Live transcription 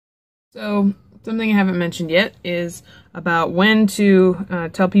So something I haven't mentioned yet is about when to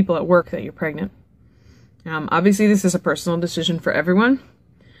tell people at work that you're pregnant. Obviously, this is a personal decision for everyone.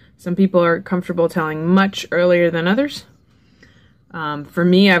 Some people are comfortable telling much earlier than others. For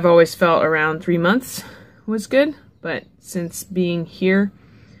me, I've always felt around 3 months was good, but since being here,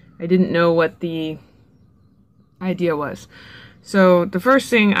 I didn't know what the idea was. So the first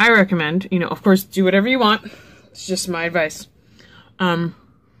thing I recommend, of course, do whatever you want. It's just my advice.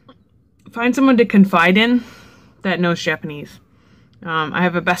 Find someone to confide in that knows Japanese. I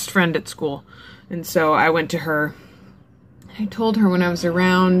have a best friend at school, and so I went to her. I told her when I was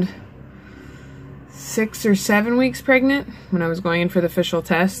around 6 or 7 weeks pregnant, when I was going in for the official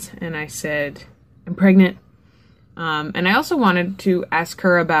test, and I said, I'm pregnant. And I also wanted to ask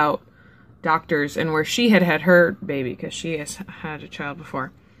her about doctors and where she had had her baby, because she has had a child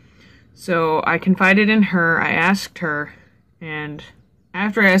before. So I confided in her, I asked her, and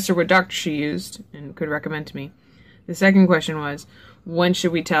after I asked her what doctor she used and could recommend to me, the second question was, when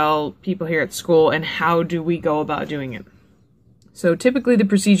should we tell people here at school and how do we go about doing it? So typically the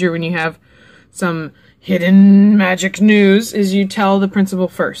procedure when you have some hidden magic news is you tell the principal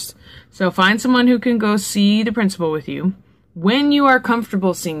first. So find someone who can go see the principal with you when you are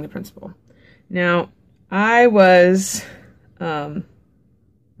comfortable seeing the principal. Now, I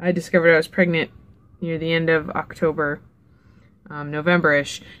discovered I was pregnant near the end of October,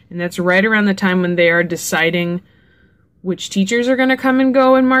 November-ish, and that's right around the time when they are deciding which teachers are going to come and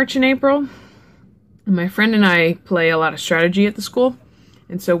go in March and April. And my friend and I play a lot of strategy at the school,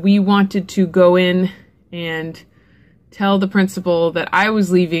 and so we wanted to go in and tell the principal that I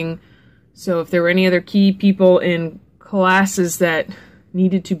was leaving, so if there were any other key people in classes that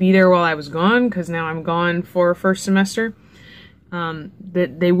needed to be there while I was gone, because now I'm gone for first semester,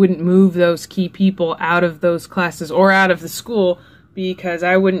 that they wouldn't move those key people out of those classes or out of the school, because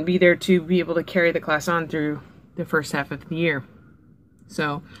I wouldn't be there to be able to carry the class on through the first half of the year.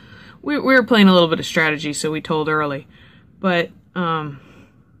 So we were playing a little bit of strategy, so we told early. But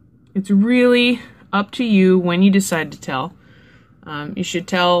it's really up to you when you decide to tell. You should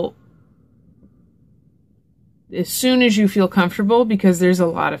tell as soon as you feel comfortable, because there's a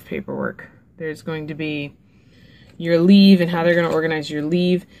lot of paperwork. There's going to be your leave and how they're going to organize your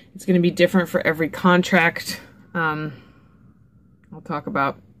leave. It's going to be different for every contract. I'll talk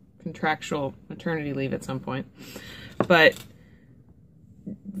about contractual maternity leave at some point. But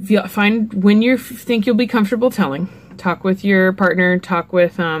find when you think you'll be comfortable telling. Talk with your partner. Talk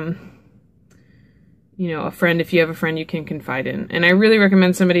with, a friend. If you have a friend you can confide in. And I really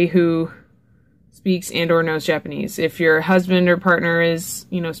recommend somebody who speaks and or knows Japanese. If your husband or partner is,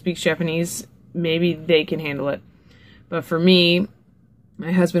 speaks Japanese, maybe they can handle it. But for me,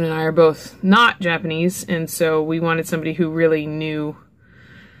 my husband and I are both not Japanese, and so we wanted somebody who really knew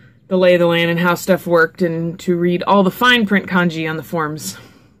the lay of the land and how stuff worked, and to read all the fine print kanji on the forms.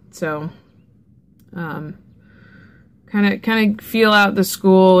 So, kind of feel out the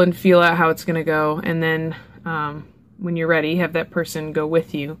school and feel out how it's going to go, and then when you're ready, have that person go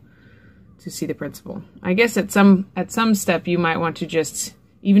with you to see the principal. I guess at some step you might want to just,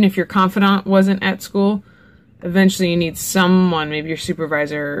 even if your confidant wasn't at school, eventually you need someone, maybe your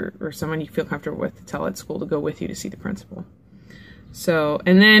supervisor or someone you feel comfortable with, to tell at school to go with you to see the principal. So,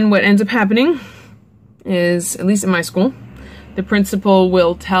 and then what ends up happening is, at least at my school, the principal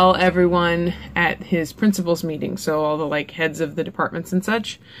will tell everyone at his principal's meeting, so all the heads of the departments and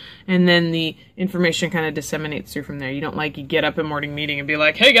such, and then the information kind of disseminates through from there. You don't you get up in morning meeting and be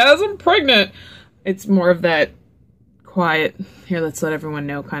like, hey guys, I'm pregnant. It's more of that quiet, here, let's let everyone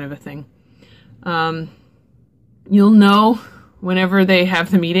know kind of a thing. You'll know whenever they have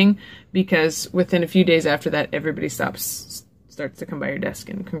the meeting, because within a few days after that, everybody starts to come by your desk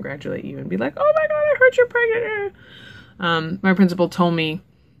and congratulate you and be like, oh my god, I heard you're pregnant. My principal told me,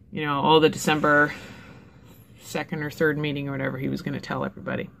 the December 2nd or 3rd meeting or whatever, he was going to tell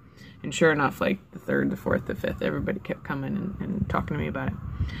everybody. And sure enough, the 3rd, the 4th, the 5th, everybody kept coming and talking to me about it.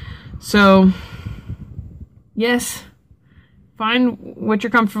 So, yes, find what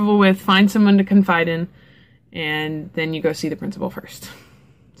you're comfortable with, find someone to confide in, and then you go see the principal first.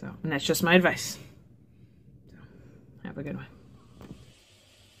 So, and that's just my advice. So, have a good one.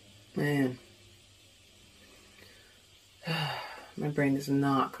 Man. My brain is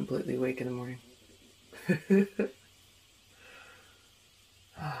not completely awake in the morning. I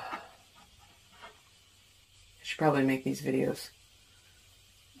should probably make these videos.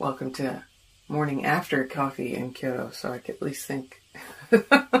 Welcome to morning after coffee in Kyoto, so I could at least think.